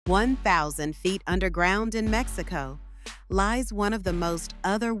1,000 feet underground in Mexico, lies one of the most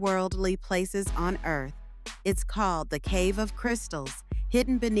otherworldly places on Earth. It's called the Cave of Crystals,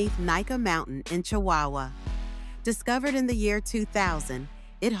 hidden beneath Naica Mountain in Chihuahua. Discovered in the year 2000,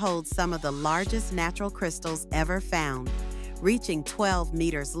 it holds some of the largest natural crystals ever found, reaching 12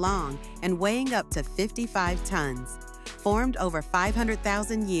 meters long and weighing up to 55 tons. Formed over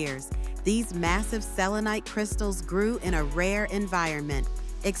 500,000 years, these massive selenite crystals grew in a rare environment,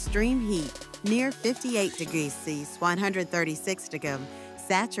 extreme heat, near 58 degrees C, 136 degrees,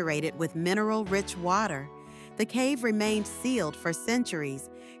 saturated with mineral-rich water. The cave remained sealed for centuries,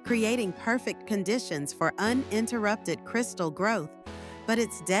 creating perfect conditions for uninterrupted crystal growth. But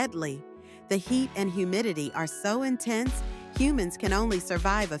it's deadly. The heat and humidity are so intense, humans can only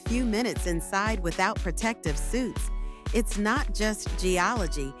survive a few minutes inside without protective suits. It's not just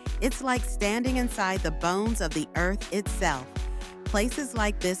geology, it's like standing inside the bones of the Earth itself. Places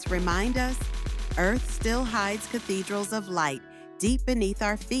like this remind us, Earth still hides cathedrals of light deep beneath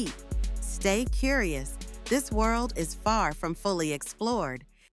our feet. Stay curious, this world is far from fully explored.